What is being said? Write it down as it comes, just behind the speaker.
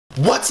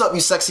What's up,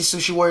 you sexy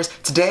sushi warriors?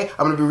 Today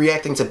I'm going to be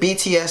reacting to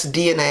BTS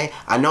DNA.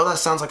 I know that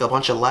sounds like a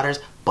bunch of letters,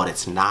 but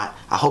it's not.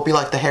 I hope you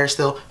like the hair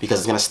still because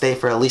it's going to stay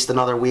for at least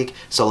another week,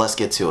 so let's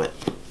get to it.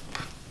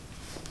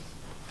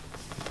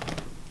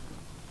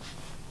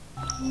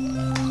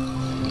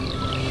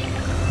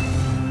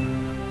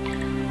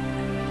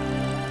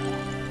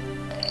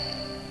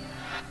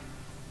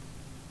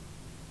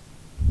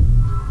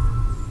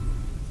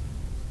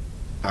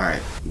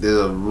 Alright, this is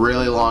a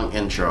really long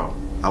intro.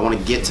 I want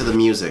to get to the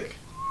music.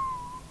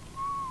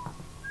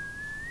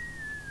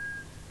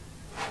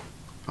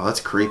 Oh,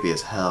 that's creepy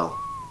as hell.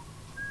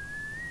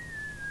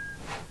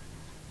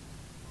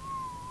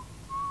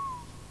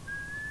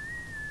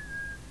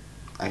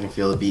 I can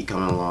feel the beat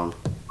coming along.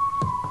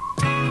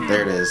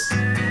 There it is.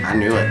 I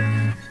knew it.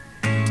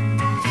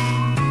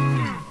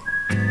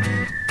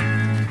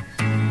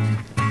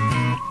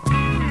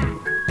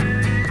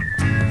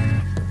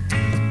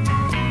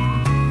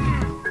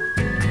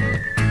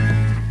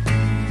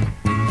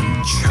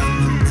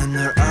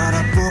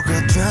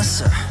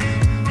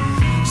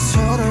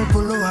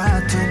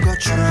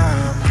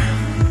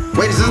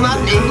 Wait, is this not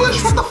in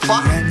English? What the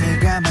fuck?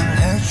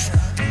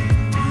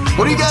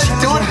 What are you guys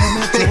doing?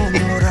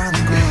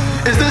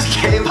 Is this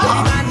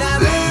K-pop?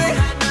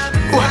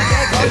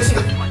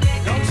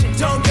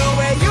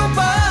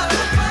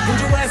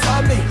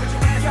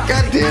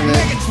 God damn it.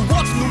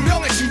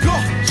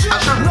 I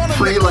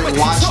should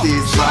watch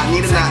these, but I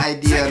needed that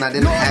idea and I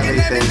didn't have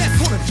anything.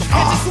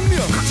 Oh.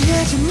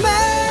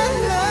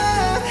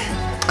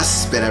 I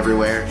spit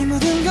everywhere.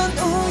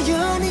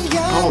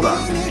 Hold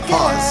on.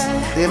 Pause.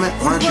 Damn it.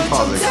 Why aren't you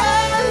pausing?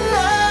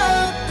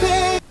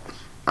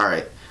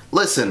 Alright.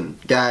 Listen,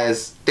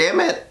 guys. Damn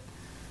it.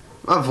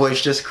 My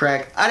voice just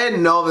cracked. I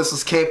didn't know this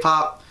was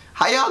K-pop.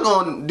 How y'all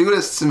gonna do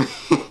this to me?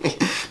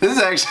 This is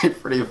actually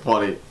pretty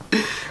funny.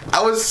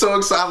 I was so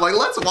excited. I'm like,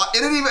 let's watch.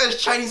 It didn't even have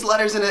Chinese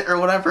letters in it or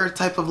whatever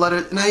type of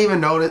letters. And I didn't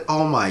even know it.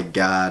 Oh my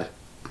god.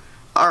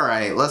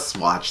 Alright, let's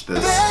watch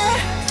this.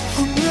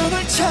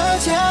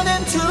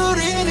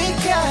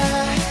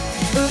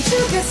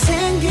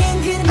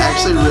 I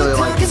actually really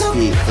like this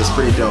beat. It's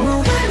pretty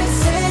dope.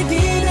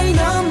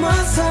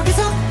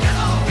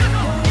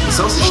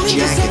 So is this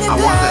jacket. I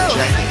want that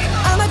jacket.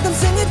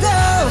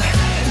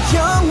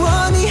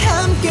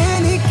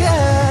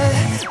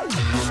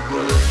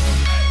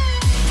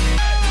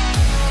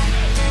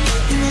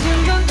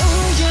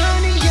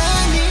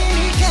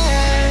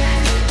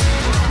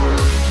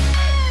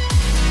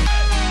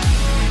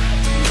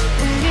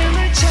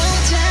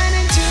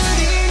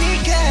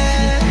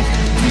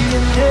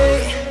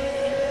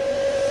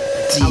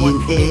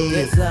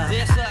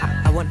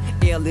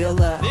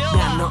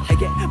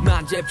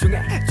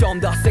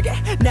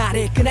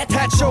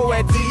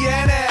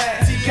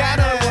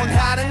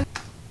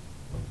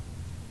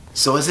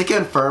 So is it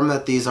confirmed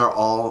that these are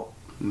all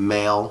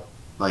male,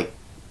 like,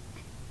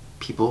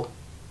 people?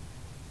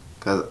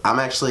 Because I'm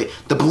actually,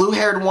 the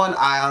blue-haired one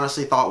I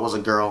honestly thought was a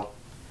girl.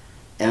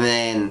 And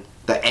then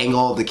the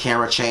angle of the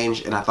camera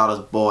changed and I thought it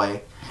was a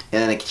boy.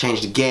 And then it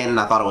changed again and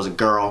I thought it was a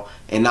girl.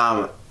 And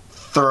now I'm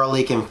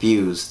thoroughly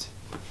confused.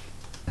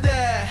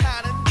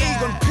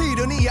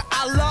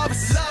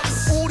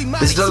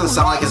 This doesn't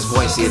sound like his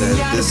voice either.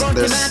 This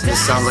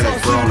sounds like a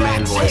grown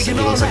man voice and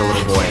he looks like a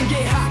little boy.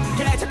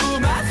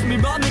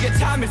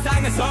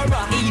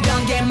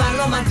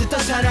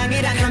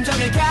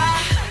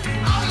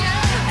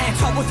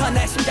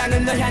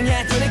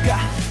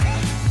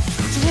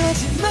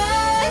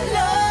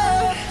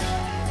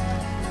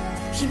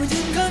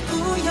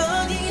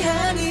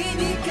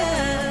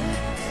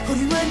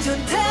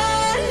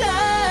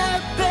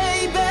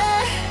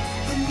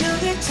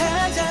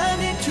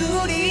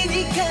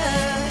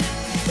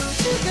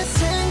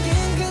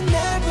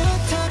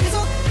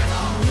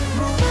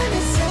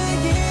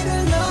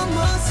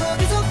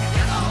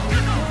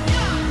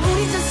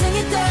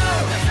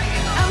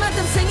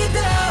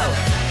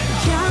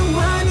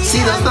 See,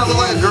 doesn't that look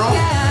like a girl?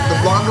 The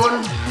blonde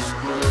one?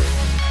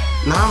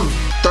 Now I'm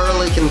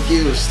thoroughly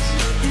confused.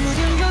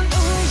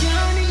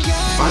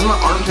 Why does my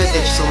armpit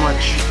itch so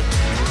much?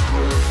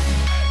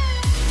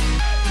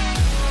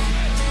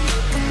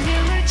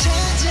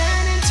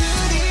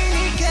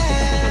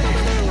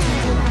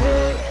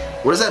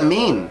 What does that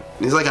mean?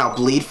 He's like, I'll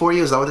bleed for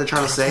you? Is that what they're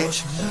trying to say?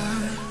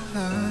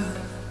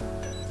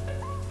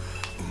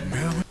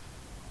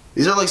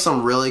 These are like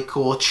some really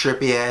cool,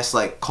 trippy ass,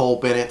 like Cole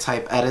Bennett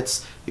type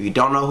edits. If you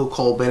don't know who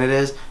Cole Bennett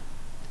is,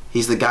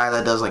 he's the guy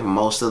that does like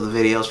most of the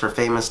videos for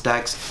Famous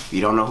Dex. If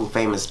you don't know who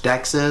Famous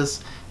Dex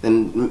is,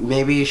 then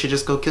maybe you should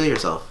just go kill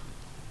yourself.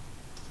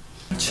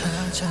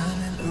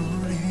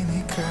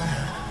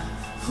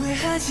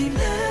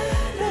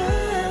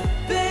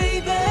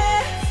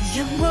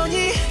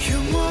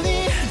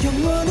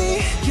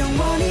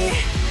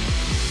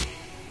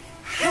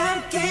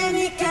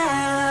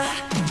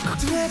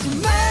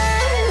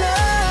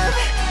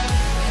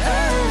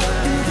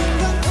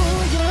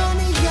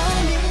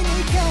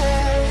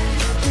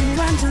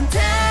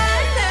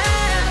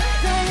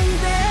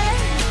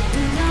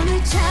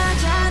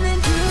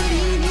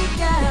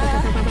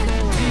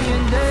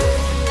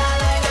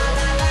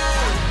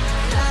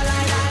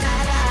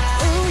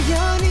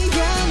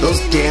 Those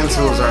dance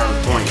moves are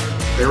on point.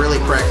 They really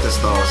practice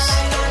those.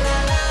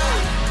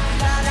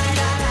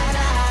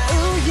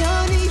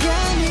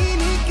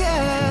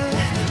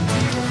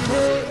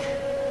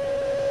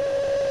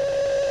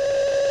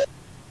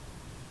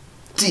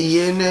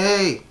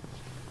 DNA.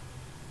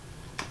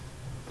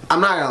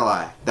 I'm not gonna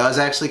lie, that was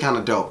actually kind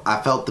of dope.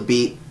 I felt the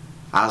beat.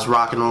 I was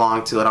rocking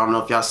along to it. I don't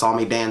know if y'all saw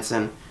me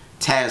dancing.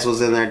 Taz was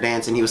in there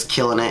dancing. He was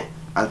killing it.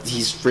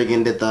 He's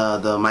friggin' did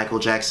the Michael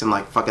Jackson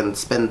like fucking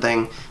spin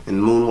thing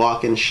and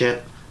moonwalk and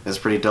shit. That's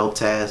pretty dope,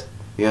 Taz.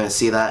 You're gonna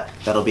see that.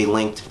 That'll be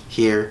linked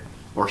here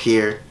or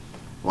here.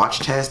 Watch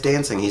Taz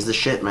dancing. He's the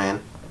shit,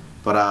 man.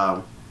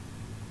 But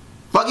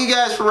fuck you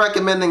guys for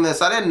recommending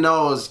this. I didn't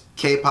know it was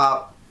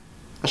K-pop.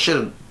 I should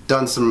have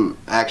done some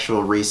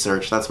actual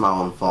research. That's my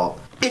own fault.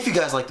 If you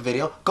guys liked the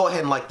video, go ahead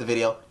and like the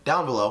video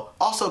down below.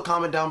 Also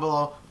comment down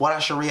below what I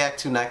should react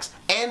to next.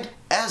 And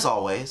as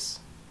always,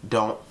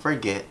 don't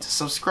forget to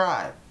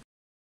subscribe.